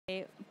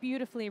a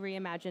beautifully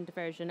reimagined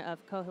version of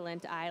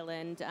Koholint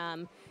Island.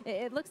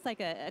 It looks like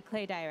a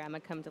clay diorama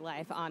come to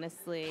life,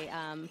 honestly.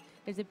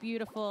 There's a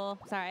beautiful...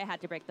 Sorry, I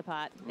had to break the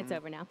pot. It's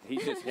over now.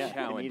 He's just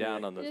chowing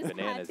down on those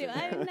bananas in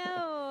there. I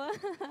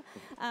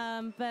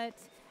know. But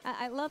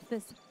I love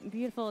this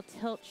beautiful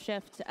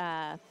tilt-shift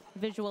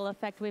visual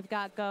effect we've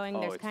got going.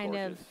 There's kind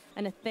of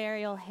an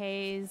ethereal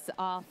haze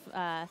off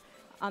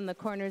on the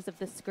corners of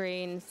the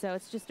screen. So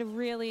it's just a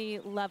really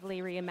lovely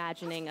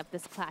reimagining of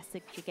this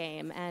classic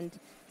game. And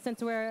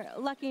since we're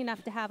lucky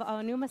enough to have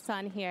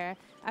Aonuma-san here,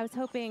 I was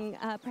hoping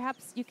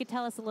perhaps you could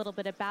tell us a little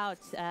bit about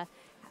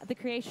the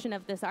creation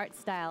of this art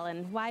style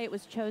and why it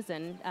was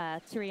chosen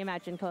to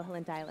reimagine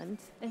Koholint Island.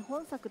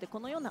 本作で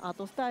このようなアー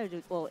トスタイ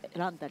ルを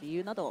選んだ理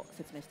由などを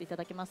説明していた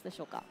だけますでし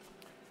ょうか。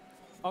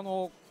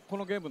こ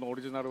のゲームのオ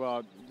リジナル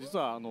は実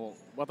は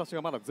私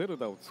がまだゼル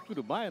ダを作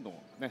る前の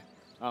ね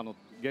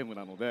ゲーム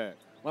なので、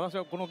私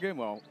はこのゲー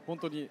ムは本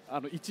当に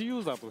一ユ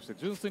ーザーとして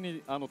純粋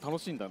に楽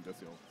しんだんで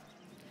すよ。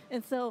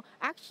And so,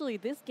 actually,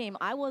 this game,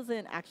 I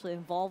wasn't actually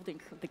involved in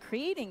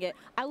creating it.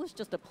 I was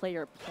just a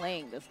player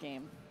playing this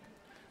game.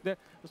 で、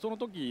その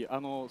時そ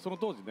の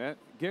当時ね、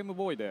ゲーム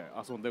ボーイで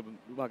遊んでる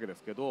わけで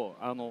すけど、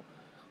こ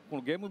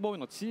のゲームボーイ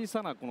の小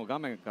さなこの画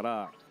面か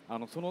ら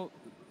その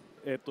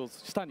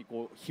下に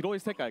こう広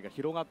い世界が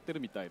広がってる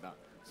みたいな、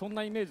そん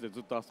なイメージでず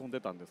っと遊んで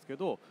たんですけ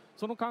ど、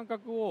その感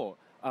覚を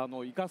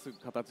生かす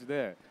形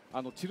で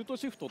チルト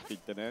シフトって言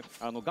ってね、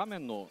画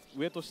面の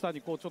上と下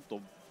にこうちょっと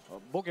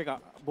ボケが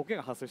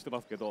発生して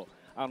ますけど、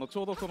ち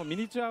ょうどそのミ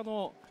ニチュア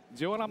の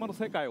ジオラマの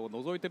世界を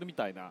覗いてるみ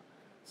たいな、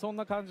そん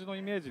な感じの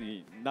イメージ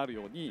になる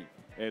ように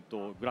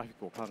グラフィッ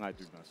クを考え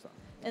てみました。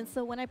And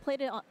so when I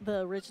played it on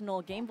the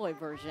original Game Boy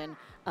version,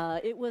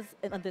 it was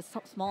on this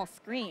small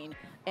screen,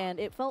 and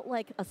it felt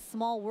like a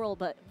small world,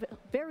 but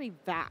very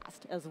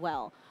vast as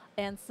well.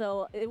 And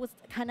so it was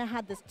kind of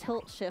had this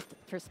tilt shift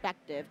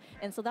perspective,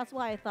 and so that's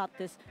why I thought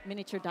this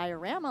miniature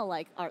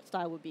diorama-like art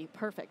style would be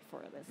perfect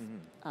for this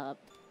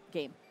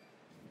game.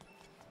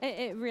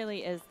 It really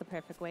is the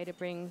perfect way to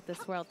bring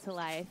this world to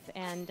life.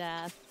 And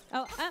I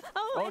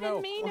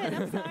didn't mean it.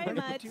 I'm sorry,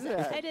 Mutt.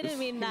 I didn't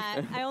mean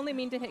that. I only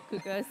mean to hit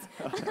Kukos.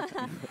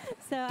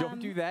 So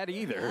don't do that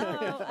either.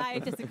 Oh, I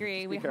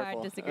disagree. We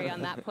hard disagree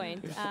on that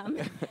point.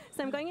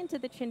 So I'm going into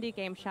the Chindi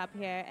game shop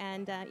here,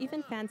 and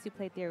even fans who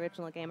played the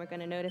original game are going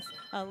to notice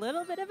a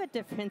little bit of a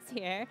difference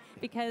here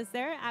because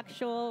there are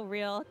actual,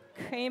 real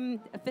crane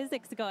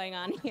physics going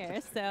on here.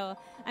 So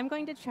I'm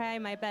going to try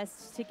my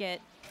best to get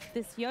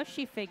this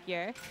Yoshi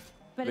figure,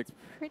 but it's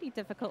pretty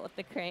difficult with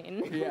the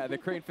crane. Yeah, the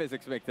crane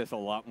physics make this a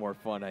lot more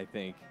fun, I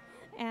think.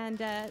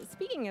 And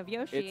speaking of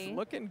Yoshi... It's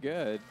looking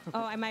good.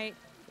 Oh, I might...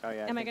 Oh,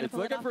 yeah, am I going to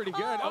pull it off? It's looking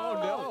pretty good. Oh,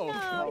 no.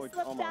 No, I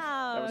slipped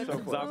out. That was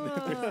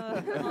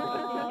so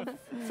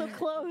close. So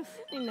close.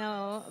 I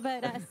know.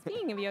 But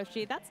speaking of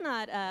Yoshi, that's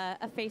not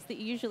a face that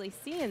you usually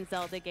see in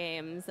Zelda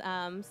games.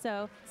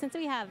 So since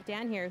we have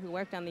Dan here who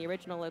worked on the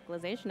original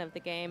localization of the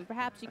game,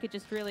 perhaps you could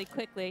just really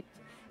quickly...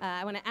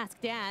 I want to ask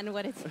Dan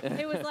what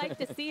it was like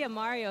to see a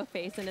Mario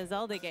face in a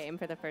Zelda game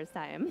for the first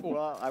time.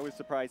 Well, I was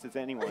surprised as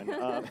anyone.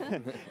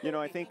 You know,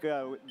 I think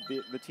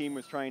the team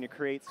was trying to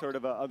create sort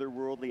of a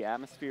otherworldly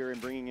atmosphere and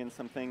bringing in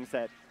some things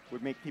that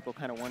would make people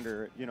kind of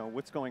wonder, you know,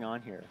 what's going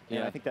on here. Yeah.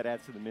 And I think that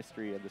adds to the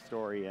mystery of the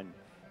story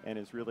and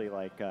is really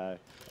like a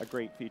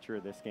great feature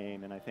of this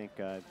game. And I think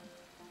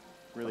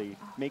really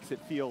makes it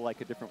feel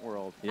like a different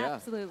world. Yeah.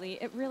 Absolutely,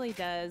 it really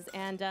does.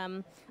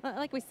 And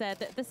like we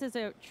said, this is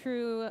a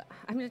true...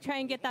 I'm going to try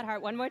and get that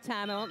heart one more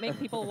time. I won't make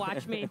people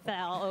watch me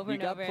fail over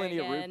and over again. You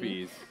got plenty of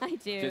rupees. I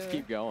do. Just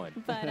keep going.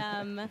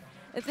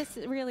 But this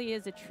really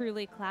is a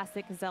truly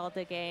classic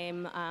Zelda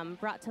game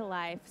brought to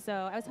life.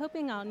 So I was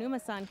hoping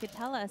Aonuma-san could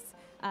tell us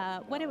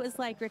what it was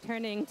like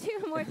returning to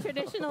a more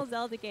traditional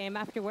Zelda game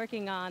after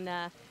working on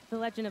The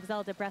Legend of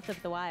Zelda Breath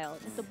of the Wild.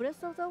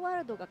 Breath of the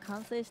Wild が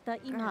完成した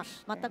今、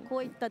またこ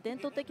ういった伝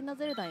統的な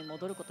ゼルダに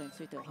戻ることに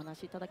ついてお話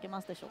しいただけ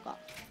ますでしょうか。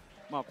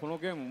まあこの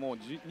ゲームも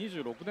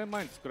26年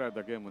前に作られ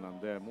たゲームなん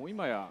で、もう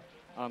今や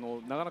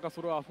なかなか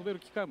それを遊べる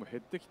機会も減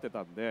ってきて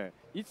たんで、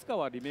いつか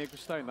はリメイク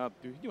したいなっ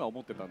ていうふうには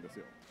思ってたんです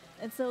よ。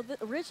And so the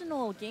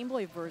original Game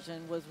Boy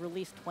version was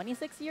released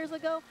 26 years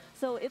ago,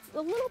 so it's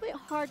a little bit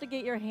hard to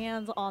get your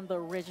hands on the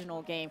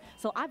original game.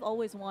 So I've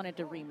always wanted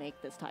to remake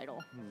this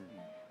title.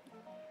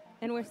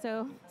 And we're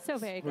so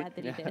very glad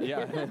that he did.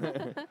 Yeah.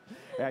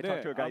 I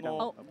talked to a guy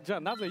down. じゃあ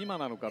なぜ今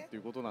なのかってい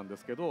うことなんで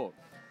すけど、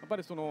やっぱ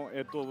りその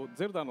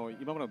ゼルダの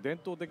今までの伝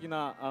統的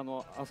な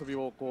遊び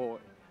をこ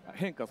う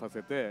変化さ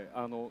せて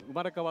生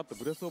まれ変わった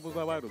ブレスオブ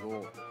ザワイルド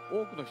を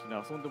多くの人に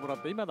遊んでもら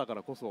って、今だか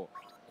らこそ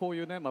こう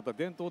いうねまた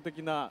伝統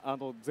的な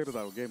ゼル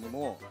ダのゲーム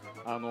も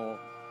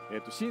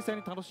新鮮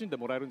に楽しんで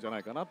もらえるんじゃな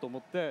いかなと思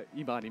って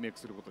今リメイク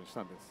することにし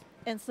たんです。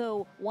And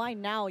so why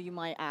now, you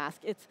might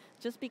ask? It's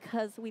just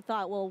because we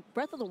thought, well,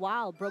 Breath of the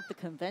Wild broke the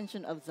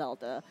convention of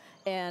Zelda,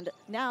 and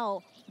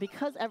now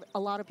because a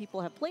lot of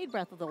people have played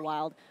Breath of the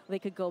Wild, they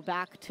could go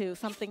back to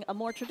something a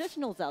more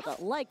traditional Zelda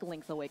like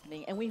Link's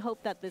Awakening, and we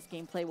hope that this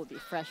gameplay will be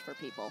fresh for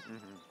people.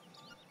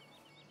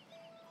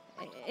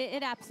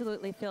 It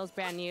absolutely feels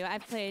brand new.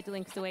 I've played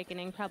Link's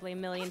Awakening probably a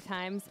million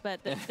times,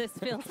 but this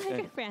feels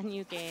like a brand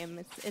new game.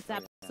 It's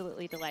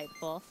absolutely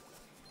delightful.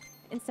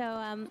 And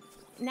so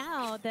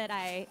now that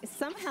I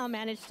somehow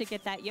managed to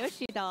get that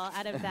Yoshi doll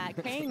out of that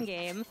crane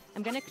game,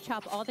 I'm going to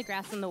chop all the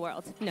grass in the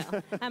world. No,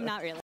 I'm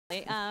not really.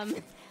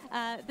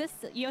 This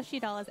Yoshi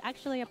doll is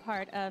actually a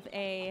part of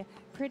a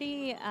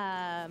pretty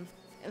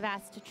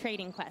vast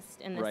trading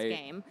quest in this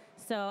game.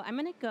 So I'm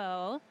going to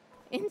go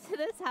into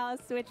this house,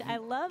 which I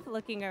love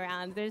looking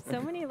around. There's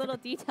so many little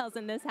details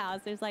in this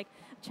house. There's like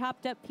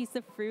chopped up piece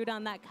of fruit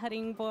on that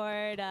cutting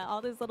board,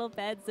 all those little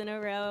beds in a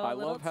row. I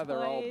love how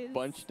they're all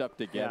bunched up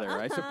together.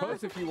 I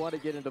suppose if you want to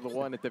get into the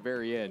one at the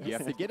very end, you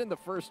have to get in the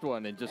first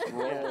one and just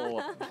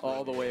roll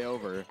all the way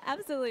over.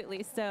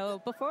 Absolutely.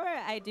 So before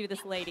I do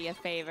this lady a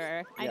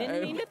favor, I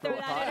didn't mean to throw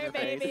that at her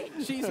baby.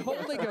 She's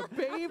holding a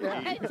baby.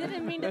 I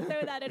didn't mean to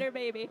throw that at her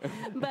baby,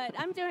 but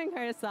I'm doing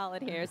her a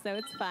solid here, so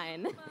it's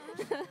fine.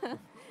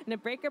 And to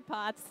break her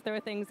pots, throw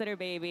things at her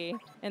baby,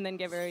 and then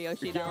give her a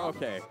Yoshi doll.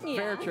 Okay,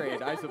 fair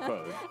trade, I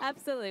suppose.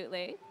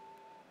 Absolutely.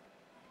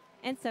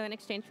 And so in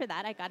exchange for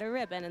that, I got a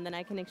ribbon, and then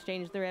I can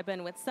exchange the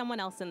ribbon with someone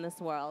else in this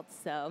world.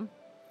 So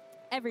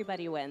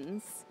everybody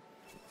wins.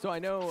 So I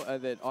know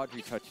that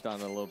Audrey touched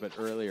on it a little bit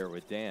earlier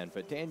with Dan,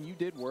 but Dan, you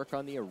did work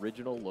on the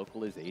original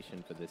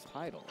localization for this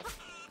title.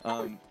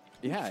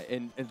 Yeah,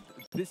 and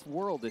this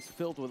world is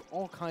filled with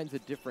all kinds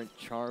of different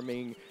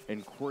charming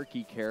and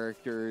quirky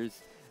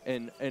characters.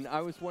 And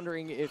I was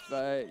wondering if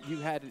you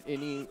had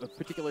any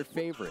particular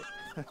favorite.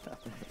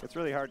 It's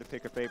really hard to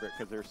pick a favorite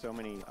because there's so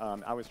many.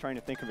 I was trying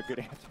to think of a good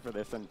answer for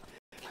this, and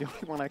the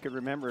only one I could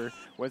remember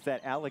was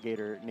that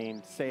alligator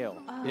named Sail.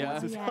 Oh, yeah.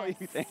 To tell you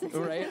things.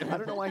 Right? I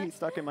don't know why he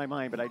stuck in my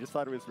mind, but I just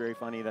thought it was very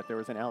funny that there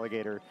was an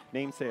alligator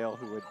named Sail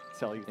who would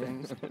sell you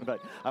things. But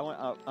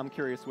I'm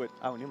curious what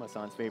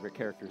Aonuma-san's favorite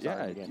characters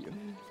are again.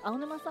 青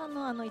沼さん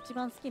の一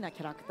番好きな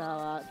キャラクター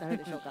は誰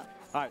でしょうか？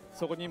はい、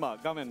そこに今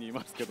画面にい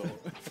ますけど、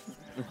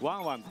ワ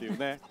ンワンっていう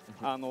ね、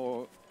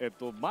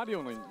マリ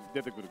オに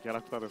出てくるキャ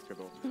ラクターですけ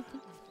ど、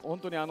本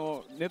当に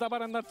ネタバ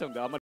レになっちゃうんで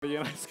あんまり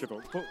言えないですけ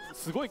ど、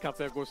すごい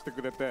活躍をして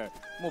くれて、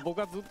もう僕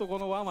はずっとこ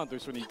のワンワンと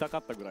一緒にいたか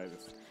ったぐらいで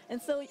す。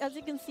And so, as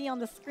you can see on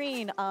the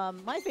screen,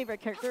 my favorite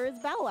character is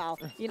Bow Wow.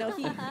 You know,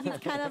 he's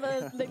kind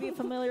of maybe a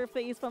familiar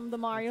face from the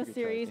Mario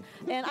series.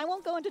 And I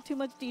won't go into too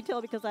much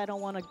detail because I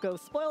don't want to go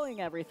spoiling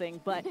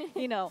everything. But,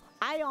 you know,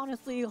 I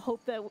honestly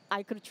hope that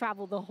I could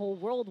travel the whole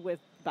world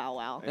with Bow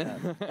Wow. Yeah.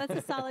 That's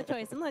a solid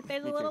choice. And look,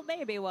 there's a little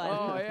baby one.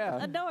 Oh,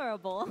 yeah.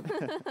 Adorable.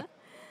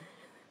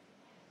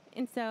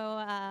 And so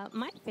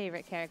my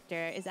favorite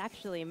character is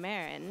actually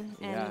Marin,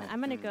 and I'm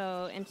going to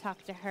go and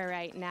talk to her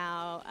right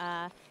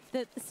now.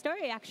 The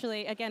story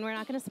actually, again, we're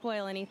not going to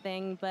spoil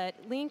anything, but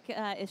Link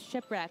is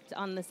shipwrecked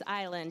on this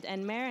island,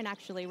 and Marin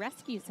actually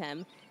rescues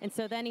him. And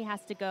so then he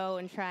has to go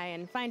and try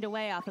and find a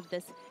way off of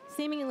this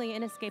seemingly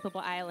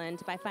inescapable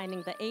island by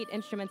finding the 8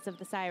 instruments of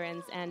the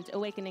sirens and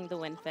awakening the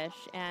windfish.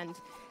 And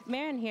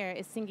Marin here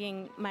is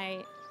singing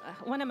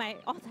one of my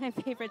all-time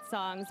favorite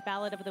songs,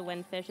 Ballad of the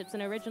Windfish. It's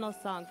an original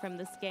song from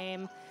this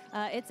game.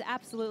 It's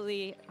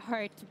absolutely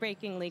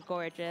heartbreakingly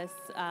gorgeous.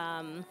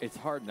 It's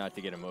hard not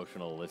to get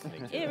emotional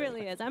listening to it. It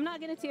really is. I'm not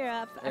going to tear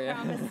up. I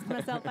promised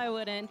myself I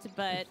wouldn't,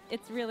 but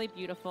it's really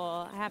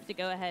beautiful. I have to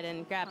go ahead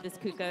and grab this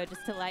Kuko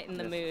just to lighten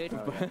the mood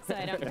so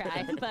I don't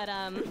cry. But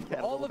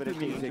all of the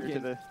music to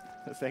the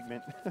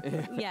segment.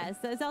 Yes,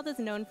 Zelda's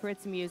known for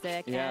its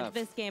music, and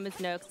this game is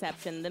no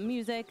exception. The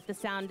music, the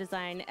sound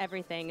design,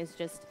 everything is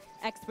just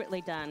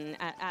expertly done,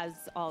 as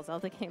all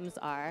Zelda games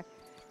are.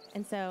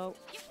 And so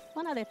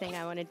one other thing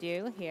I want to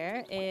do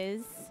here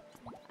is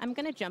I'm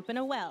going to jump in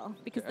a well,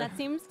 because that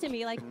seems to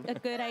me like a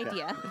good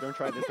idea. Don't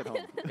try this at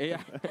home.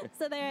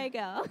 So there I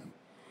go.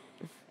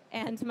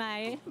 And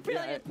my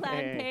brilliant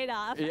plan paid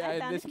off.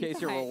 Yeah, in this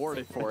case, you're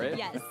rewarded for it.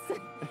 Yes.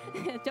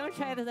 Don't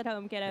try this at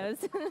home,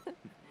 kiddos.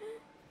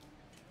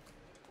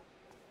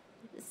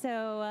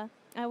 So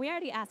we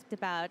already asked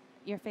about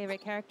your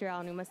favorite character,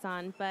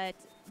 Aonuma-san, but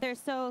there's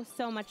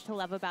so much to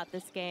love about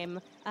this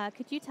game.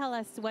 Could you tell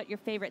us what your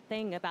favorite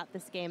thing about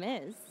this game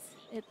is?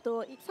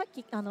 さっ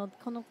きこの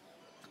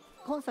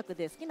今作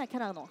で好きなキャ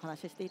ラの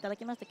話していただ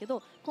きましたけ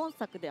ど、今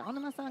作で青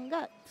沼さん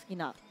が好き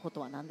なこと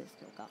は何でし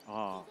ょうか？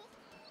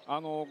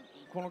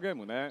このゲー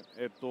ムね、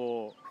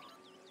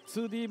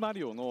2D マ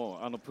リオ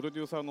のプロ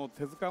デューサーの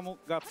手塚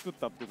が作っ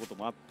たっていうこと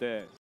もあっ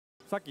て、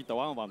さっき言った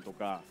ワンワンと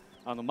か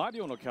マリ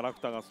オのキャラク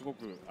ターがすご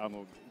く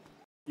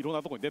いろん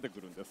なところに出て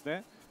くるんです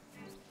ね。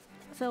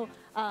So,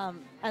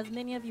 as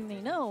many of you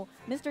may know,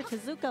 Mr.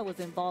 Tezuka was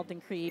involved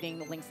in creating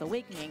Link's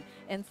Awakening,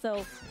 and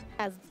so,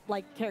 as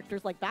like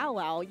characters like Bow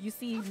Wow, you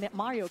see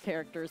Mario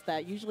characters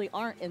that usually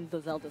aren't in the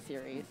Zelda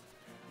series.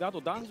 であ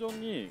とダンジョン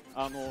に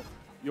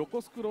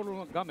横スクロール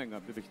の画面が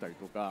出てきたり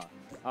とか、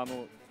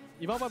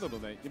今までの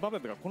ね、今ま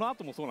でがこの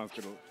後もそうなんです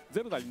けど、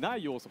ゼルダにな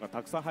い要素が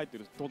たくさん入ってい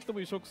る、とって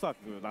も異色作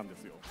なんで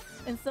すよ。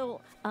And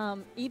so,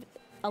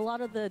 a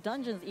lot of the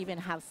dungeons even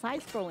have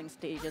side-scrolling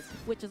stages,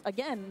 which is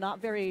again not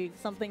very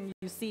something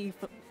you see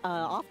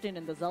often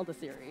in the Zelda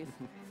series.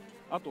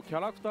 あとキ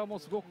ャラクターも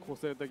すごく個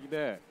性的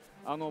で、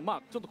ま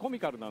あちょっとコミ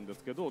カルなんで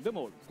すけど、で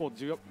もこう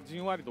じ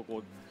んわりと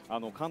こ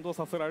う感動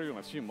させられるよう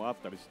なシーンもあっ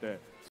たりして、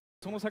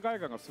その世界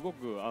観がすご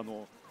く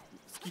好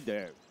き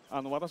で、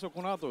私は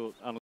この後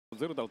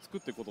ゼルダを作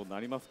っていくことにな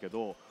りますけ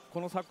ど、こ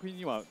の作品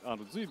には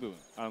随分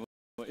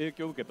影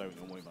響を受けたよう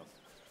に思います。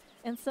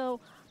And so,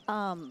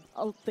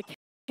 the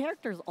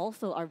characters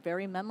also are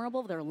very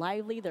memorable. They're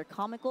lively, they're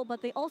comical,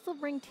 but they also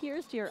bring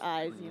tears to your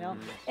eyes, you know.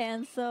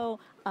 And so,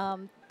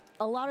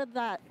 a lot of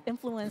that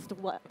influenced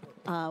what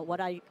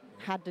I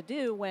had to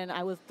do when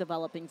I was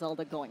developing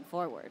Zelda going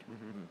forward.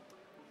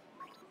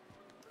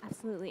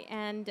 Absolutely.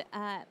 And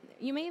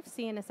you may have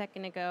seen a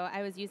second ago,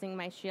 I was using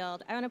my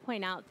shield. I want to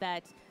point out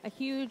that a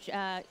huge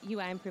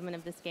UI improvement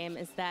of this game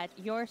is that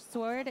your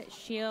sword,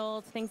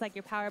 shield, things like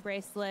your power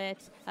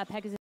bracelet,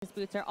 Pegasus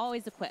boots are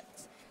always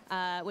equipped,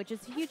 which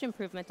is a huge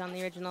improvement on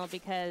the original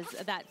because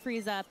that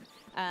frees up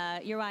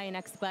your Y and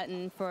X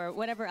button for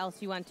whatever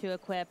else you want to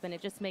equip, and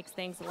it just makes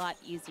things a lot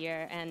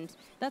easier. And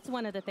that's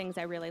one of the things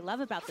I really love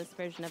about this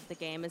version of the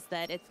game is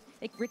that it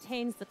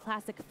retains the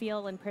classic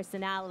feel and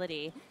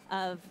personality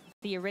of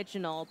the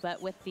original, but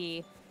with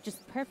the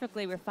just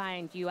perfectly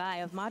refined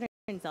UI of modern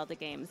Zelda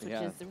games, which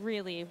is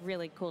really,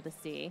 really cool to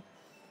see.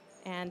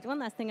 And one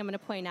last thing I'm going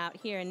to point out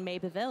here in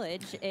Maybe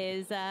Village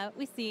is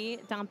we see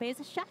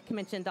Dampe's shack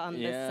mentioned on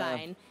this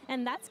sign.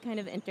 And that's kind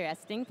of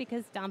interesting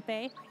because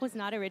Dampe was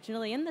not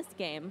originally in this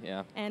game.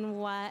 Yeah. And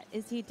what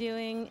is he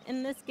doing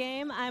in this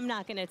game? I'm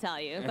not going to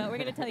tell you, but we're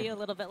going to tell you a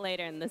little bit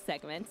later in this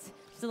segment.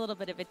 Just a little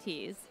bit of a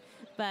tease.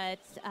 But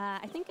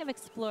I think I've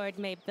explored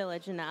Maybe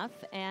Village enough,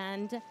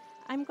 and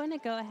I'm going to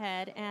go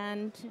ahead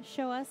and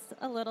show us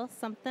a little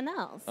something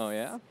else. Oh,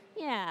 yeah?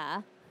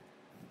 Yeah.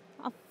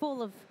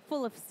 Full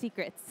of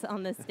secrets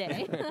on this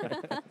day.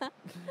 Yeah,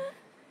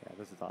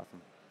 this is awesome.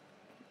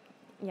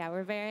 Yeah,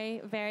 we're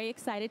very, very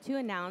excited to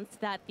announce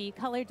that the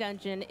Color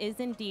Dungeon is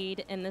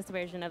indeed in this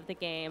version of the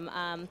game.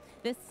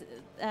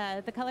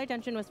 The Color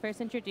Dungeon was first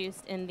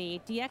introduced in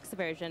the DX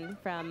version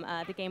from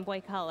the Game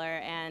Boy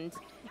Color, and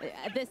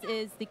this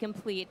is the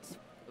complete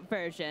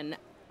version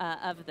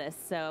of this.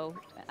 So,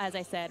 as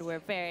I said, we're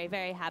very,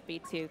 very happy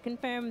to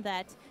confirm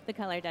that the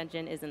Color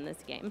Dungeon is in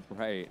this game.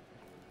 Right.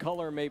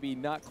 Color maybe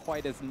not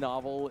quite as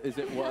novel as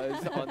it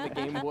was on the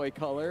Game Boy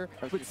Color,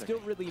 but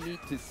still really neat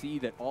to see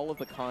that all of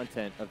the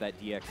content of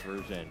that DX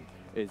version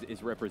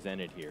is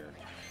represented here.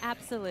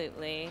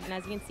 Absolutely. And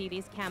as you can see,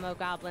 these camo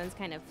goblins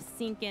kind of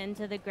sink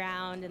into the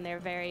ground in their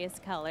various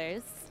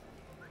colors.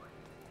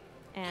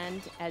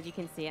 And as you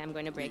can see, I'm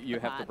going to break You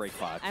have to break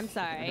pots. I'm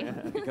sorry.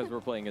 Because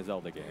we're playing a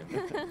Zelda game.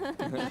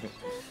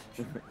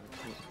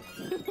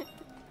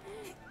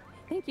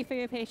 Thank you for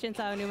your patience,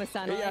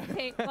 Aonuma-san,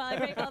 while I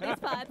break all these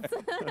pots.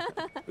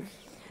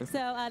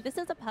 So this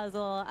is a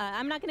puzzle.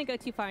 I'm not going to go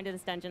too far into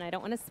this dungeon. I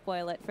don't want to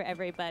spoil it for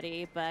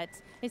everybody, but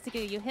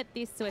basically you hit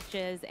these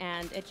switches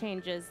and it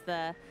changes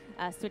the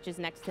switches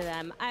next to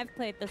them. I've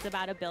played this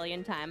about 1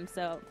 billion times,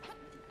 so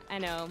I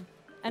know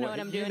what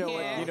I'm doing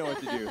here. You know what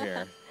to do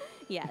here.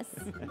 Yes.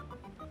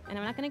 And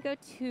I'm not going to go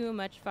too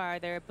much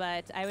farther,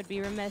 but I would be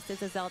remiss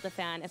as a Zelda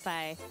fan if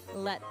I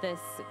let this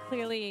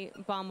clearly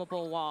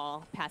bombable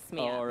wall pass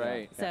me up.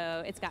 Right.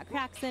 So it's got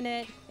cracks in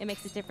it. It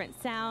makes a different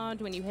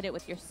sound when you hit it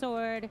with your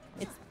sword.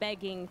 It's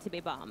begging to be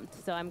bombed.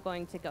 So I'm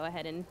going to go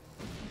ahead and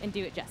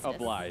do it justice.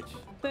 Oblige.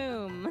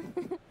 Boom.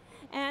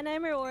 And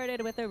I'm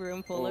rewarded with a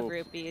room full of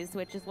rupees,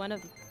 which is one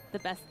of the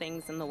best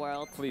things in the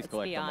world. Please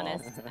collect them all.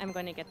 Let's be honest. I'm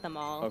going to get them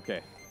all.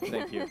 Okay.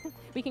 Thank you.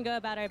 We can go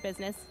about our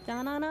business.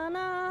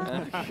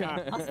 Da-na-na-na.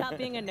 I'll stop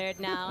being a nerd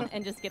now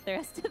and just get the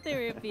rest of the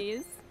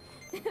rupees.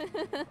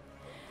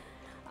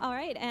 All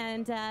right,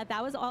 and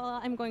that was all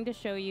I'm going to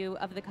show you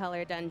of the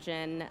Color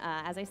Dungeon.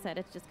 As I said,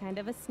 it's just kind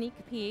of a sneak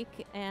peek,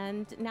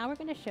 and now we're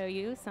going to show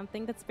you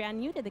something that's brand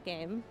new to the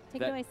game.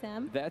 Take it away,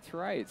 Sam. That's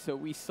right. So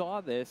we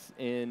saw this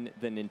in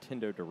the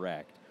Nintendo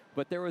Direct,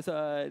 but there was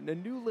a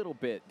new little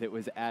bit that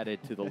was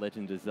added to The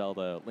Legend of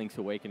Zelda Link's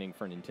Awakening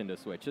for Nintendo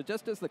Switch. So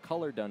just as the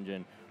Color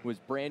Dungeon was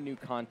brand new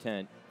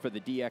content for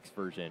the DX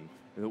version,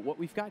 what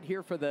we've got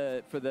here for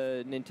the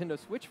Nintendo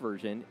Switch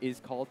version is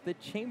called the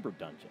Chamber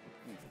Dungeon.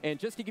 And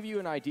just to give you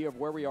an idea of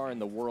where we are in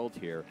the world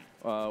here,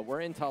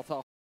 we're in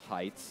Taltal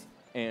Heights,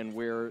 and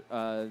we're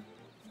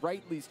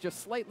just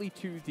slightly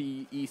to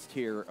the east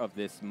here of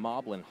this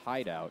Moblin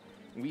hideout.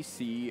 We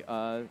see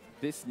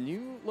this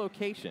new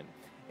location.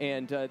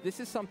 And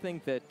this is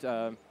something that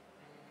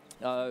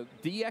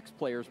DX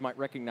players might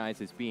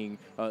recognize as being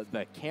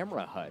the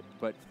camera HUD,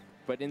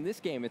 but in this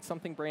game, it's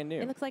something brand new.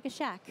 It looks like a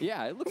shack.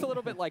 Yeah, it looks a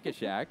little bit like a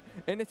shack,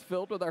 and it's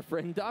filled with our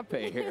friend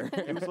Dampe here.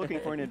 He was looking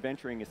for an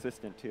adventuring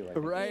assistant, too.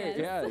 Right,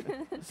 yeah.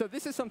 So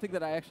this is something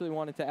that I actually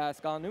wanted to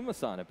ask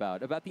Aonuma-san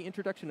about the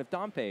introduction of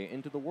Dampe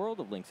into the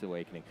world of Link's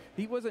Awakening.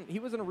 He wasn't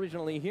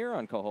originally here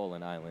on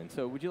Koholint Island,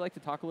 so would you like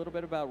to talk a little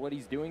bit about what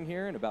he's doing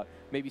here and about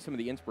maybe some of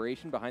the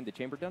inspiration behind the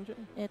Chamber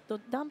Dungeon?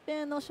 ダン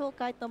ペの紹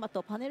介とあ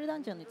とパネルダ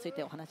ンジョンについ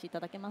てお話しいた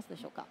だけますで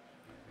しょうか。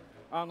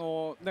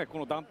こ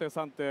のダンペ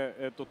さんっ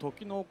て、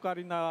時のオカ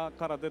リナ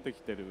から出て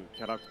きてる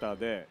キャラクター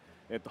で、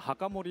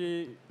墓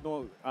守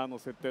の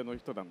設定の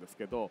人なんです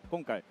けど、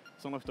今回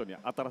その人に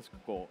新しく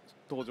こう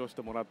登場し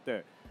てもらっ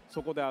て、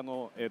そこで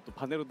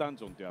パネルダン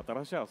ジョンという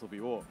新しい遊び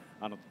を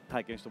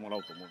体験してもらお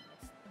うと思います。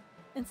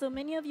And so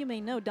many of you may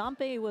know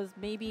Dompe was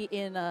maybe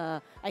in,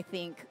 I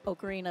think,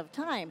 Ocarina of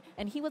Time,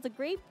 and he was a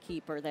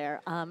gravekeeper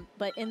there.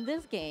 But in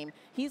this game,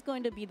 he's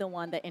going to be the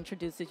one that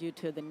introduces you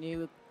to the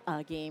new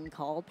game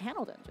called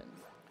Panel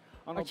Dungeons,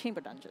 or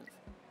Chamber Dungeons.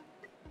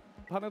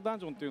 パネルダン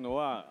ジョンというの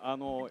は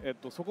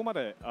そこま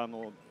で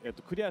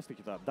クリアして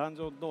きたダン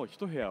ジョンの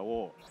一部屋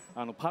を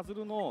パズ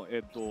ルの、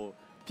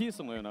ピー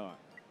スのような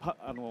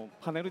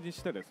パネルに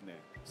してですね、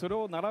それ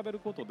を並べる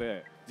こと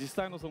で実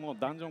際のその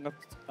ダンジョンが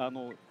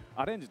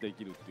アレンジで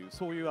きるっていう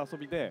そういう遊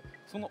びで、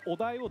そのお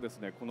題をです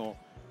ねこの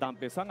ダン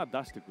ペイさんが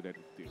出してくれる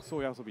っていうそ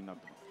ういう遊びになっ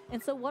てます。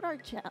And so what are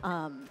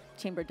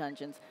chamber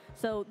dungeons?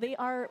 So they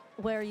are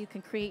where you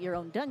can create your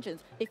own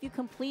dungeons. If you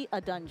complete a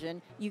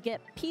dungeon, you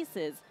get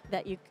pieces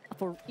that you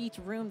for each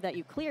room that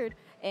you cleared,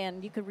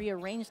 and you could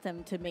rearrange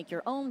them to make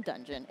your own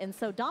dungeon. And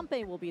so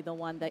Dompe will be the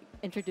one that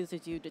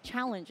introduces you to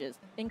challenges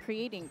in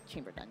creating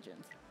chamber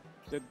dungeons.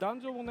 でダン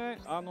ジョンをね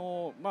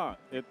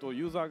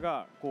ユーザー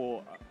が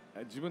こう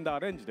自分でア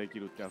レンジでき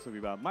るって遊び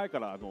は前か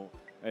ら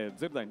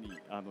ゼルダに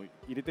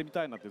入れてみ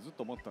たいなってずっ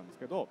と思ってたんです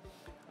けど、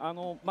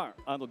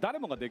誰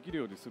もができる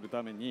ようにする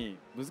ために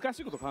難し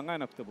いこと考え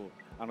なくても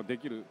で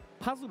きる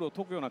パズルを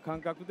解くような感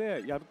覚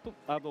でやる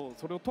と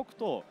それを解く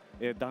と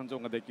ダンジョ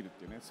ンができるっ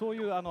ていうね、そうい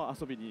う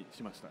遊びに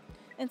しました。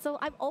And so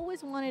I've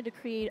always wanted to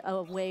create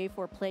a way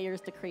for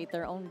players to create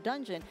their own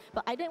dungeon,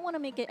 but I didn't want to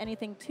make it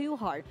anything too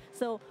hard.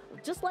 So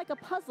just like a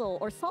puzzle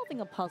or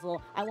solving a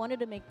puzzle, I wanted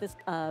to make this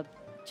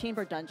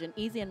chamber dungeon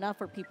easy enough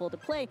for people to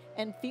play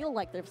and feel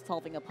like they're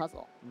solving a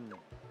puzzle.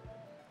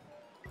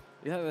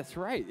 Yeah, that's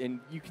right. And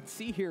you can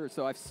see here,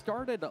 so I've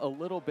started a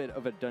little bit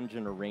of a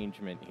dungeon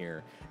arrangement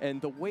here. And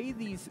the way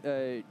these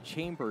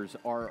chambers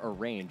are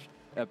arranged,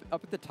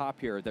 up at the top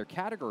here, they're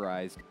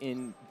categorized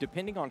in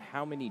depending on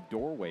how many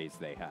doorways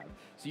they have.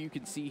 So you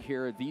can see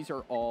here, these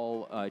are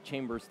all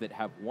chambers that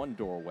have one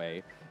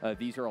doorway.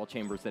 These are all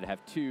chambers that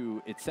have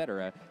two,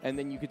 etc. And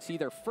then you can see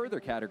they're further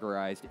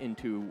categorized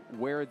into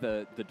where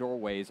the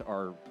doorways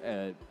are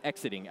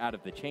exiting out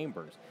of the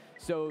chambers.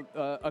 So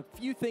a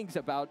few things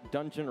about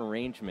dungeon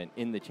arrangement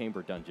in the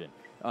chamber dungeon.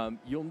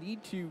 You'll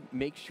need to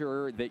make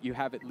sure that you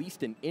have at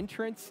least an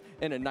entrance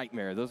and a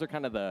nightmare. Those are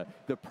kind of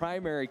the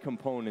primary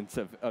components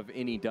of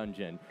any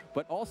dungeon.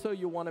 But also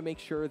you'll want to make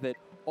sure that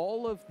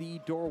all of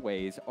the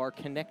doorways are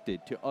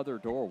connected to other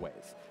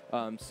doorways.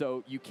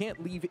 So you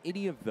can't leave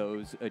any of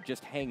those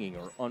just hanging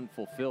or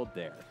unfulfilled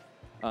there.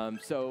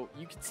 So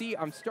you can see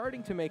I'm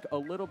starting to make a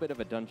little bit of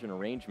a dungeon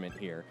arrangement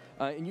here.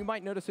 And you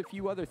might notice a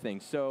few other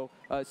things. So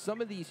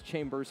some of these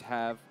chambers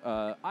have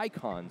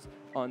icons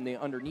on the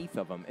underneath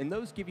of them. And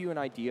those give you an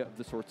idea of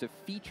the sorts of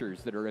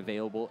features that are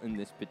available in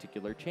this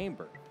particular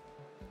chamber.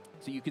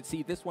 So you can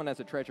see this one has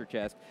a treasure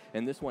chest,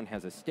 and this one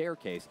has a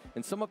staircase,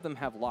 and some of them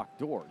have locked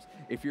doors.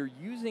 If you're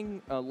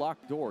using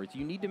locked doors,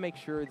 you need to make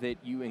sure that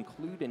you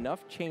include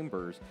enough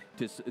chambers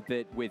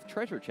with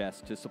treasure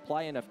chests to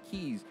supply enough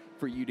keys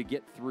for you to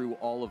get through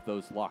all of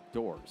those locked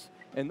doors.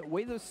 And the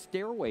way those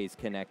stairways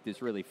connect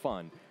is really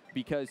fun,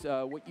 because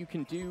what you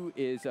can do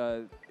is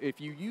if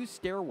you use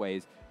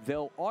stairways,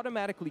 they'll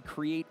automatically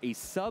create a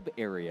sub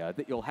area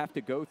that you'll have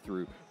to go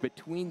through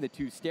between the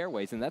two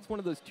stairways. And that's one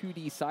of those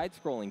 2D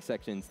side-scrolling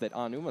sections that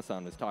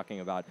Anuma-san was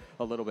talking about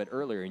a little bit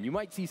earlier. And you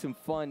might see some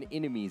fun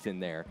enemies in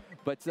there.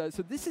 But so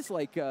this is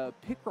like a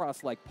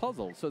Picross-like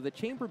puzzle. So the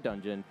chamber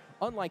dungeon,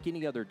 unlike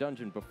any other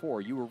dungeon before,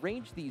 you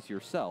arrange these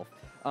yourself.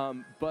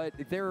 But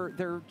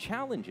they're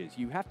challenges.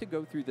 You have to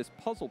go through this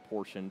puzzle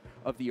portion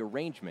of the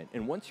arrangement.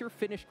 And once you're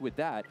finished with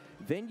that,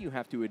 then you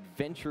have to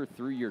adventure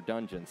through your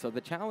dungeon. So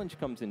the challenge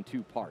comes in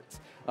two parts.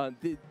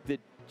 The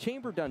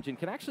chamber dungeon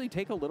can actually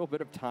take a little bit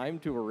of time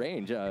to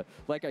arrange.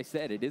 Like I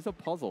said, it is a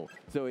puzzle,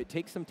 so it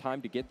takes some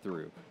time to get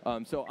through.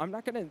 So I'm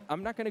not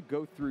gonna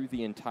go through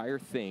the entire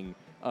thing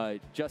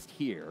just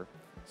here.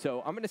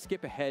 So I'm gonna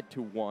skip ahead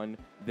to one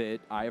that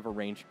I have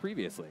arranged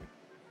previously.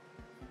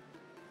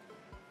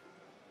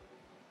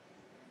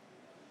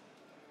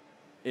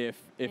 If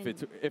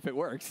it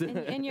works.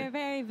 And you're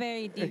very,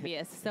 very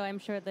devious, so I'm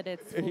sure that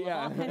it's full of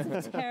all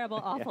kinds of terrible,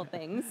 awful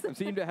things. I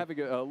seem to have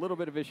a little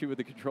bit of issue with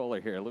the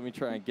controller here. Let me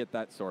try and get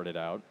that sorted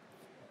out.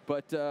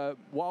 But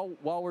while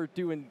we're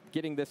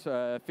getting this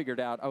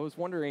figured out, I was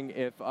wondering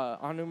if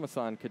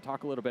Anuma-san could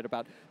talk a little bit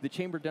about the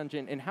chamber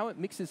dungeon and how it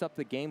mixes up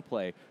the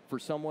gameplay for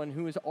someone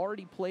who has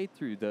already played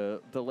through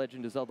the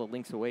Legend of Zelda: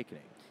 Link's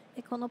Awakening.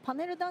 このパ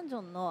ネルダンジ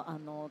ョン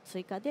の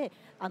追加で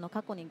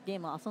過去にゲー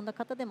ムを遊んだ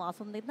方でも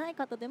遊んでない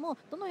方でも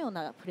どのよう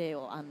なプレー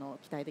を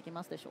期待でき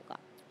ますでしょうか。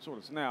そう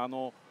ですね。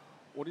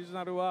オリジ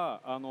ナルは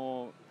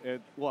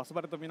遊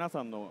ばれた皆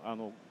さん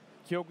の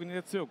記憶に、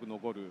ね、強く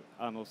残る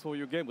そう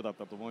いうゲームだっ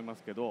たと思いま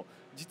すけど、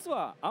実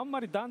はあんま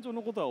りダンジョン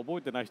のことは覚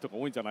えてない人が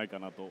多いんじゃないか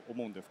なと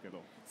思うんですけ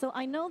ど。So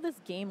I know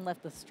this game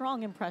left a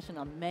strong impression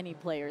on many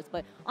players,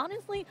 but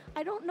honestly,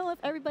 I don't know if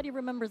everybody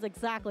remembers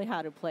exactly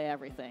how to play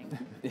everything.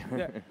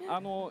 で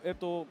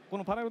こ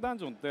のパネルダン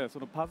ジョンってそ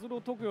のパズル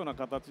を解くような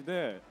形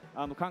で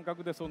感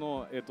覚でそ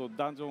の、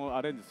ダンジョンを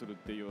アレンジするっ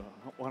ていう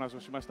お話を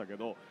しましたけ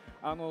ど、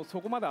そ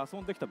こまで遊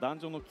んできたダン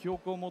ジョンの記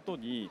憶をもと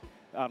に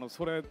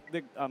それ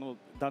で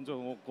ダンジョ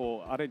ンを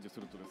こうアレンジす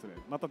るとですね、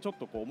またちょっ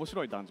とこう面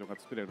白いダンジョンが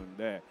作れるん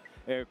で、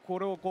こ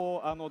れを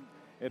こう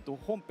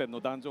本編の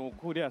ダンジョンを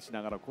クリアし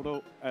ながらこれ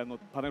を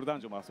パネルダン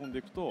ジョンも遊んで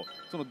いくと、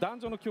そのダン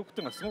ジョンの記憶っ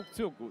ていうのがすごく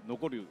強く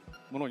残る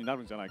ものにな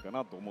るんじゃないか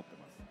なと思って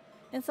ます。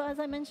And so, as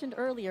I mentioned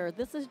earlier,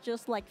 this is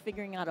just like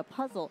figuring out a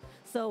puzzle.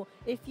 So,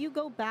 if you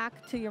go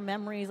back to your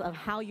memories of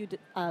how you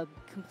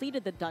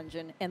completed the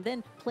dungeon and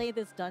then play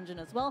this dungeon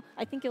as well,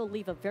 I think it will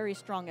leave a very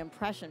strong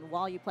impression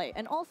while you play.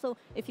 And also,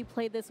 if you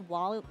play this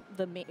while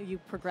you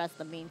progress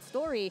the main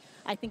story,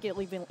 I think it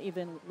will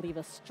even leave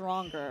a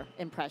stronger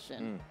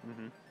impression.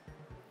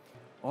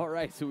 All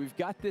right, so we've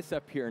got this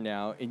up here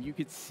now, and you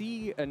could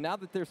see now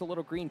that there's a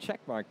little green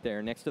check mark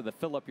there next to the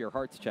Fill Up Your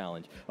Hearts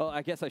challenge. Well,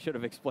 I guess I should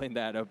have explained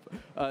that.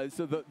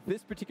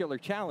 This particular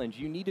challenge,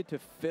 you needed to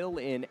fill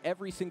in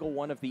every single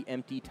one of the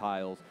empty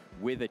tiles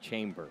with a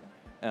chamber.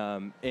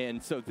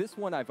 And so this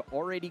one I've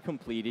already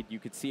completed. You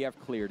could see I've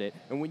cleared it.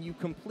 And when you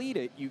complete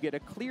it, you get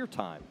a clear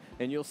time.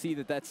 And you'll see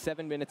that that's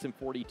 7 minutes and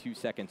 42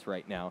 seconds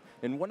right now.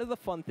 And one of the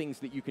fun things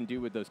that you can do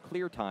with those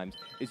clear times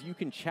is you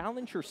can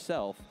challenge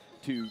yourself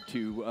to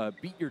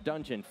beat your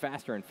dungeon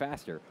faster and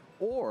faster.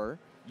 Or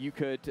you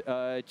could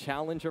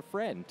challenge a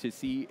friend to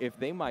see if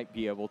they might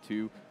be able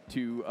to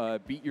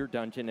beat your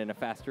dungeon in a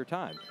faster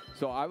time.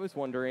 So I was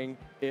wondering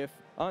if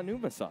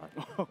Anuma-san,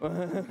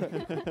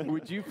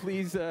 would you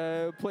please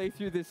play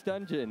through this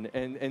dungeon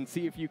and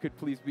see if you could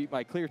please beat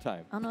my clear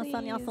time? さ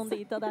んに遊んで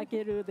いただ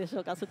けるでしょ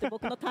うか。そして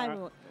僕のタイ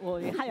ム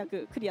を早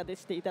くクリアで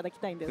していただき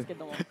たいんですけ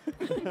ども。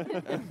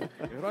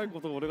えらい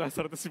ことをお願い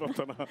されてしまっ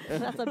たな。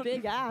That's a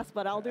big ask,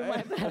 but I'll do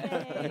my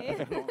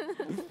best.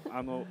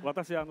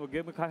 私ゲ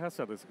ーム開発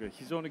者ですけど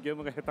非常にゲー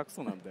ムが下手く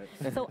そなんで。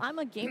So I'm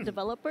a game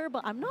developer,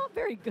 but I'm not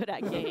very good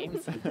at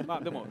games. ま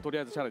あでもとり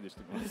あえずチャレンジし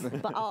てみます。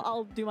But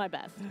I'll do my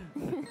best.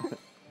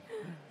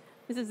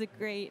 This is a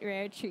great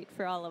rare treat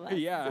for all of us.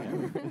 Yeah.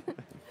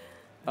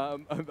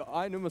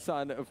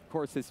 Ainuma-san, of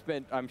course, has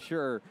spent, I'm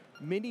sure,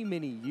 many,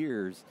 many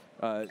years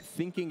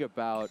thinking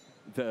about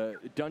the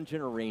dungeon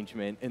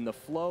arrangement and the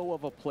flow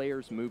of a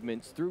player's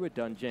movements through a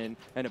dungeon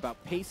and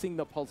about pacing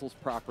the puzzles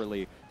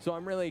properly. So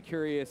I'm really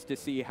curious to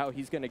see how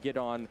he's going to get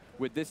on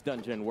with this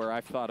dungeon where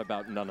I've thought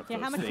about none of those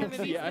things. How much time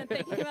have you spent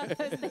thinking about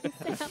those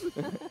things, Sam?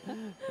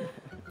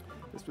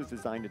 This was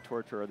designed to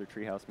torture other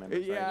Treehouse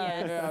members.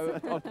 Yeah,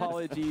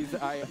 apologies.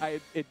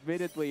 I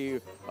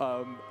admittedly,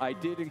 I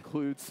did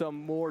include some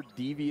more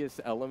devious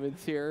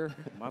elements here.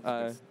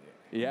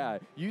 Yeah,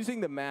 using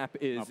the map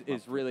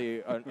is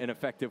really an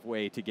effective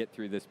way to get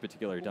through this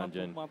particular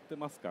dungeon. 待って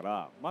ますか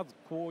ら、まず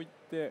こういっ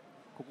て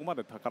ここま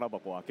で宝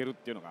箱を開けるっ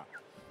ていうのが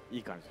い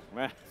い感じです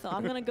ね。So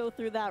I'm gonna go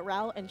through that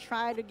route and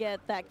try to get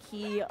that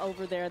key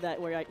over there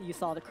where you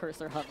saw the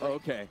cursor hovering.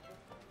 Okay.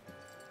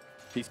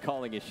 He's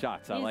calling his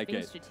shots. I like it.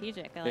 He's being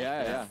strategic. I like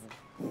yeah.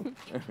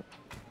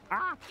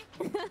 Ah!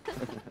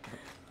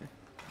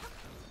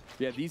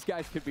 Yeah, these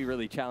guys could be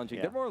really challenging.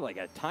 Yeah. They're more like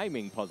a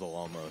timing puzzle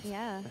almost.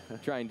 Yeah.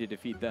 Trying to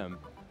defeat them.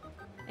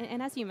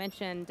 And as you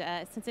mentioned,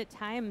 since it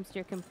times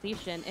your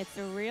completion, it's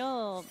a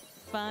real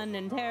fun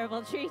and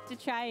terrible treat to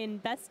try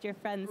and best your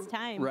friend's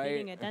time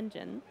beating a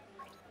dungeon.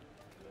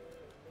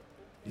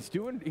 He's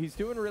doing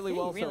really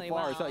well so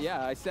far. So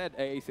yeah, I said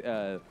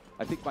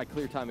I think my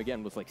clear time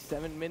again was like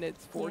 7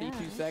 minutes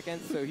 42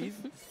 seconds. So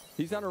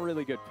he's on a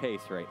really good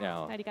pace right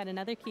now. Already got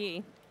another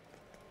key.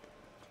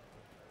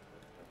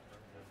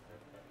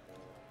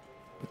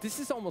 But this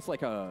is almost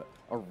like a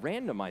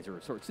randomizer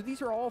of sorts. So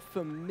these are all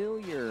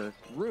familiar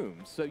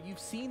rooms. So you've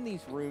seen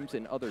these rooms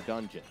in other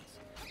dungeons.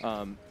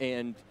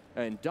 And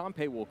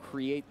Dompe will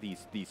create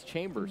these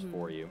chambers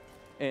for you.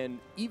 And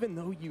even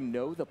though you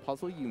know the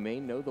puzzle, you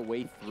may know the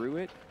way through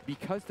it,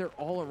 because they're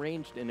all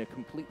arranged in a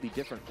completely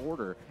different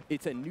order,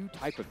 it's a new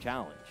type of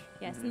challenge.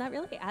 Yes, and that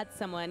really adds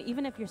someone,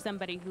 even if you're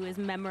somebody who has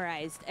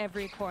memorized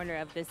every corner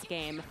of this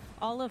game,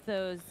 all of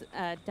those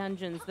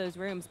dungeons, those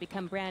rooms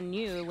become brand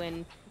new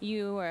when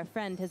you or a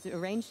friend has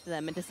arranged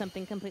them into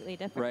something completely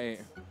different.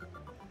 Right.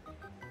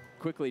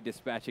 Quickly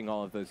dispatching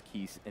all of those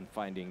keys and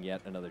finding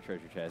yet another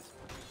treasure chest.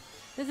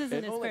 This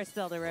isn't his first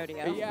Zelda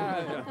rodeo.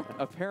 Yeah,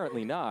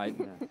 apparently not.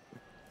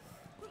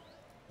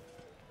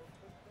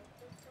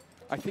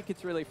 I think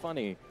it's really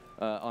funny,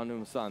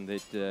 Anuma-san,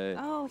 that...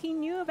 oh, he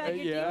knew about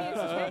your devious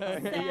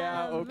tricks, Sam.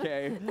 Yeah,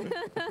 okay.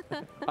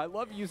 I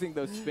love using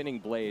those spinning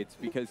blades,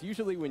 because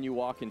usually when you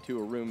walk into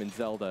a room in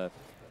Zelda,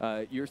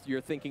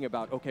 you're thinking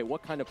about, okay,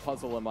 what kind of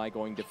puzzle am I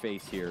going to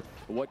face here?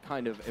 What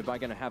kind of, am I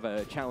going to have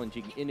a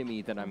challenging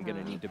enemy that I'm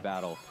going to need to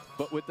battle?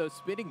 But with those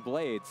spinning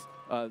blades,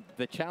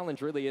 the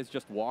challenge really is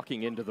just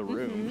walking into the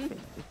room.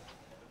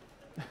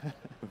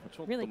 ち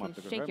really can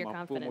shake your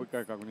confidence.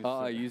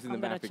 Using the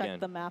I'm map gonna check again.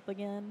 the map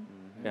again.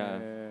 Yeah.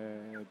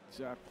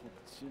 じゃあこっ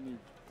ちに行っ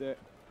て。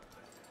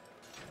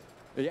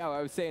 Yeah,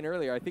 I was saying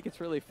earlier, I think it's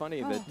really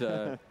funny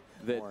that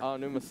that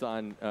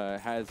Aonuma-san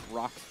has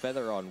Rock's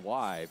feather on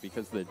Y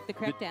because the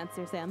correct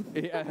answer, Sam.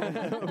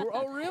 Yeah.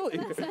 Oh, really?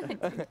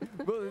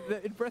 Well,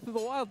 in Breath of the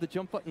Wild, the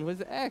jump button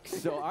was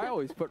X, so I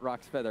always put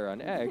Rock's feather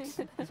on X.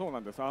 そうな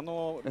んです。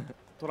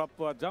トラッ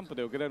プはジャンプ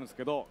で受けれるんです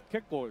けど、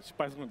結構失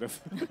敗するんで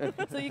す。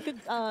 So you could,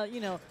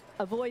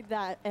 avoid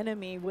that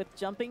enemy with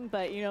jumping,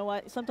 but you know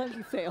what? Sometimes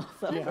you fail.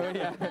 So.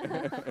 Yeah.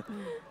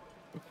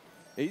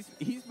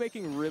 He's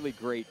making really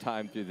great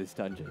time through this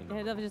dungeon.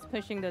 I love just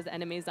pushing those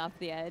enemies off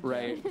the edge.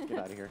 Right. Get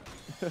out of here.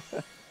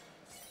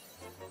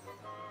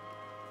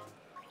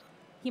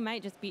 He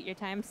might just beat your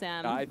time,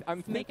 Sam.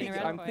 I'm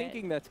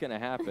thinking that's going to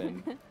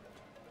happen.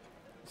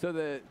 So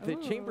the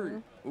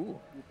chamber. Ooh.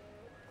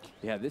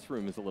 Yeah, this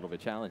room is a little bit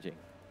challenging.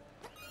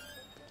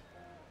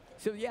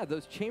 So yeah,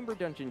 those chamber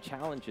dungeon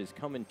challenges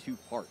come in 2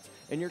 parts,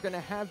 and you're going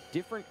to have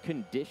different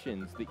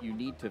conditions that you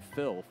need to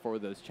fill for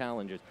those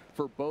challenges,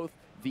 for both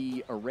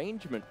the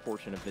arrangement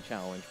portion of the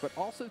challenge, but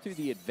also through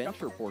the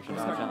adventure portion of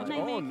the challenge.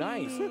 Oh,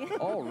 nice.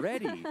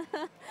 Already.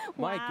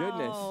 My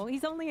goodness.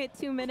 He's only at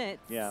 2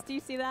 minutes. Yeah. Do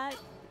you see that?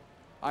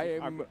 I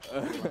am.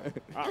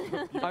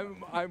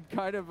 I'm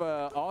kind of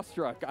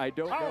awestruck. I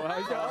don't know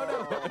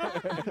how.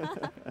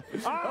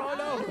 Oh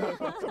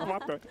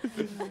no!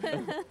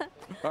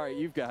 All right,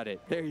 you've got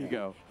it. There you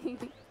go.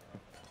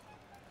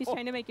 He's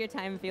trying to make your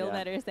time feel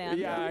better, Sam.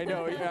 Yeah, I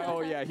know. Yeah.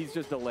 Oh yeah, he's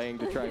just delaying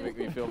to try and make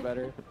me feel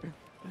better.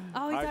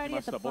 Oh, he's already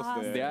at the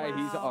boss. Yeah,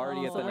 he's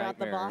already at the So we're at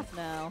the nightmare. boss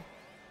now.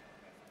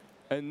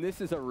 And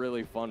this is a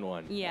really fun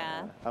one.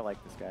 Yeah. I like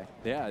this guy.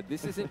 Yeah,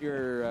 this isn't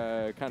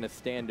your kind of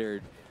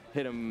standard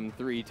hit him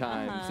 3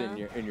 times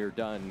and you're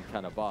done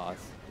kind of boss.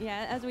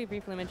 Yeah, as we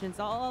briefly mentioned,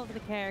 so all of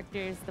the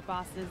characters, the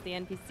bosses, the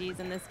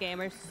NPCs in this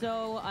game are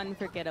so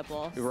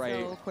unforgettable,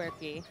 so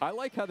quirky. I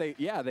like how they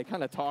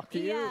kind of talk to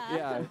you.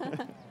 Yeah.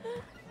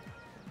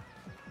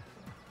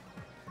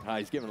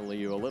 He's giving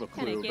you a little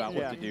clue about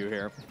what to do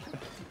here.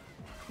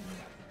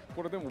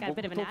 これでも Got a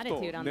僕 bit of 解 an くと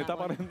attitude on ネ that タ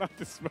バレになっ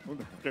てしまうん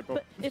だけど。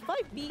 But if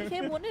I beat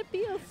him, wouldn't it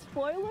be a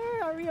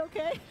spoiler? Are we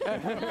okay?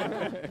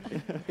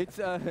 It's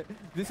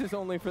this is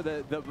only for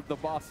the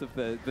boss of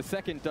the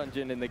second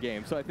dungeon in the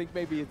game, so I think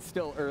maybe it's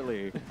still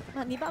early.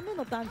 まあ2番目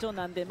のダンジョン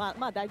なんで、ま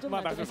あ大丈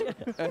夫なんです。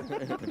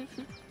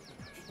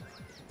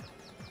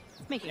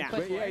 Making quick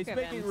But yeah, work he's of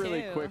making him,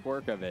 really too. quick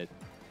work of it.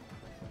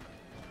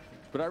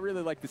 But I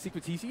really like the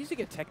sequence. He's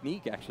using a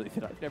technique, actually,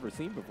 that I've never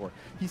seen before.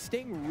 He's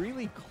staying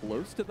really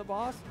close to the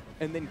boss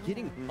and then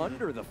getting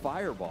under the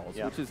fireballs,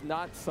 which is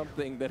not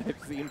something that I've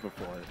seen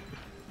before.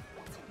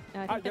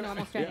 I think the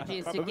normal strategy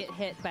is to get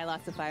hit by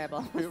lots of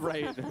fireballs.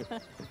 Right.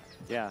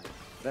 Yeah,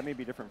 that may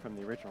be different from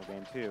the original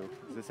game, too,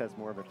 because this has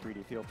more of a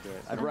 3D feel to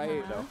it. I don't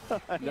Right. know.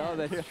 No,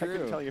 that's I true.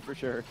 can tell you for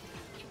sure.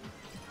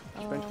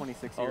 It's been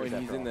 26 years. Oh, and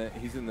after all.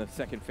 he's in the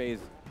second phase.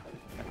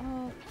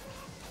 Oh.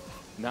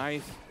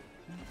 Nice.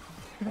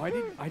 Oh, I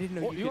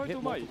didn't know you could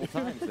hit multiple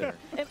times there.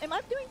 Am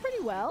I doing pretty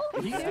well?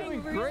 He's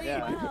doing great.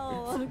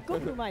 Well. すっご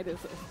くうまいで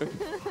す。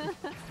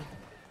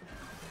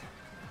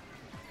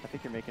 I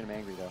think you're making him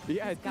angry, though.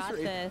 Yeah, at Got this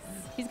rate, this.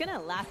 He's going to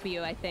laugh at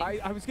you, I think.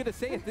 I was going to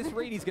say, at this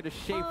rate, he's going to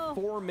shave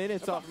 4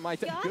 minutes off of my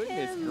time. Got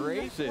Goodness him.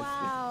 gracious.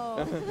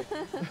 Wow.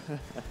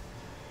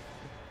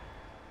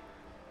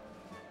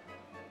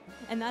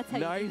 And that's how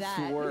you do Nice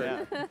that.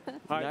 work. Yeah.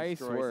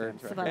 Nice work.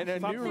 Sam's And a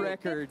new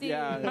record, 50.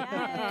 yeah.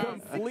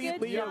 Yes.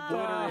 Completely Good job.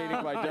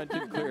 obliterating my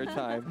dungeon clear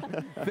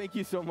time. Thank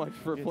you so much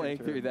for playing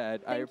through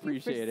that. I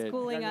appreciate Thank you for it.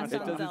 schooling us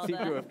It on doesn't seem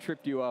to Zelda. have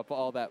tripped you up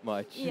all that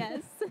much.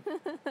 Yes.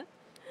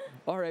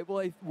 All right,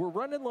 well, we're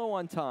running low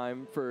on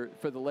time for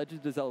The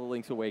Legend of Zelda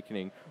Link's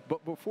Awakening.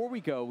 But before we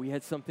go, we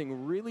had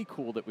something really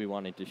cool that we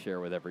wanted to share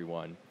with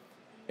everyone.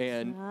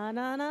 And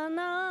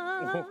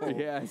Na-na-na-na.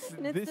 yes,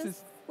 And it's this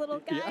is little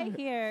guy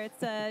here.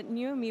 It's a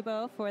new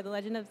amiibo for The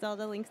Legend of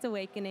Zelda Link's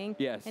Awakening.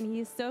 Yes. And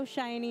he's so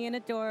shiny and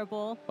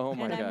adorable. Oh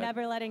my and God. I'm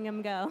never letting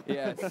him go.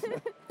 yes.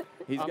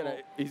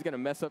 He's gonna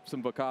mess up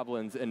some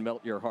bokoblins and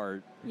melt your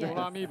heart. こ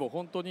のアミーボ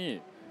本当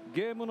に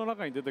ゲームの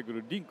中に出てく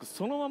るリンク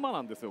そのまま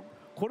なんですよ。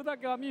これだ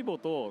けアミーボ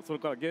とそれ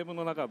からゲーム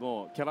の中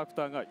のキャラク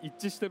ターが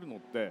一致してるのっ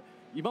て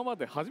今ま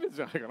で初めて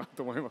じゃないかな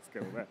と思いますけ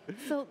どね。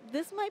So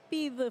this might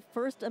be the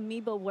first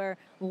amiibo where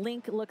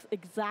Link looks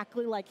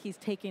exactly like he's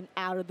taken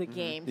out of the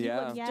game. He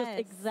Yeah. looks Yes. just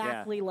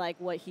exactly like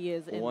what he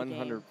is in the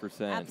game.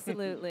 100%.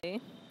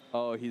 Absolutely.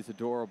 Oh, he's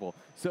adorable.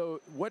 So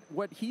what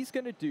he's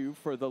going to do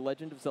for The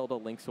Legend of Zelda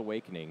Link's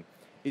Awakening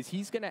is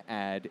he's going to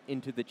add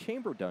into the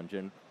chamber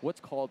dungeon what's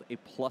called a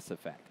plus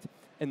effect.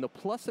 And the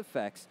plus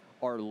effects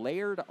are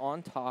layered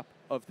on top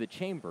of the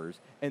chambers,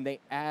 and they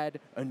add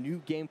a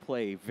new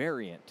gameplay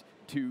variant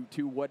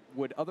to what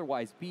would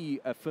otherwise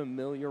be a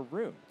familiar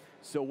room.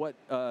 So what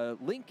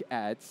Link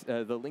adds,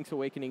 the Link's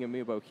Awakening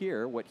amiibo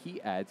here, what he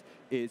adds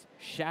is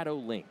Shadow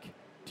Link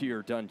to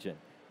your dungeon.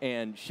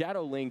 And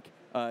Shadow Link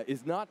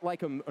is not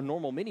like a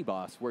normal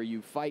mini-boss where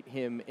you fight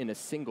him in a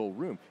single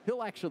room.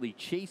 He'll actually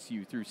chase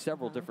you through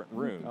several different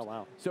rooms. Oh,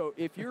 wow. So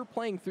if you're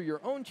playing through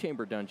your own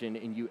chamber dungeon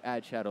and you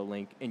add Shadow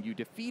Link and you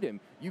defeat him,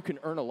 you can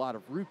earn a lot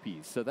of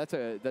rupees. So that's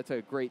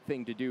a great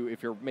thing to do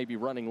if you're maybe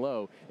running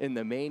low in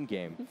the main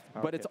game.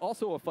 Okay. But it's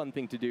also a fun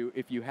thing to do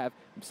if you have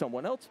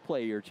someone else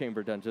play your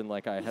chamber dungeon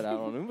like I had out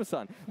on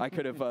Umasan. I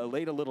could have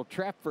laid a little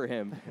trap for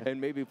him and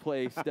maybe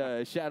placed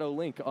Shadow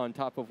Link on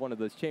top of one of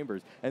those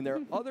chambers. And there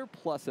are other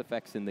plus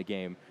effects in the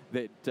game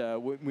that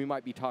we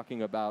might be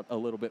talking about a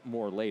little bit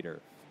more later.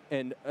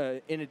 And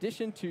in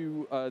addition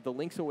to the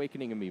Link's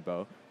Awakening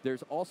amiibo,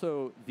 there's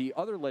also the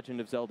other Legend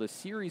of Zelda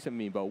series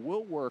amiibo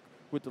will work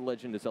with the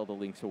Legend of Zelda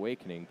Link's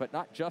Awakening, but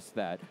not just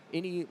that.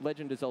 Any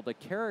Legend of Zelda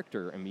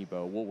character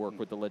amiibo will work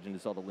with the Legend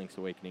of Zelda Link's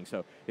Awakening.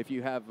 So if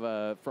you have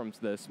from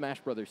the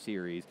Smash Brothers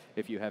series,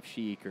 if you have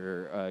Sheik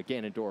or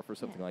Ganondorf or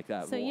something like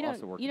that, so will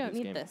also work with this game.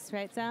 You don't need this,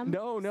 right, Sam?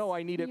 No,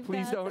 I need it.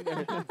 Please don't.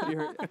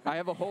 I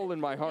have a hole in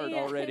my heart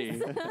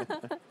already.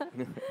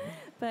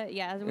 But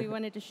yeah, we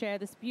wanted to share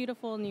this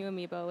beautiful new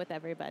amiibo with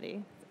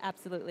everybody. It's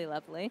absolutely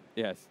lovely.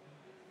 Yes.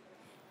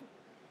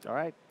 All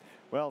right.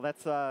 Well,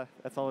 that's all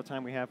the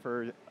time we have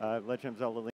for Legend of Zelda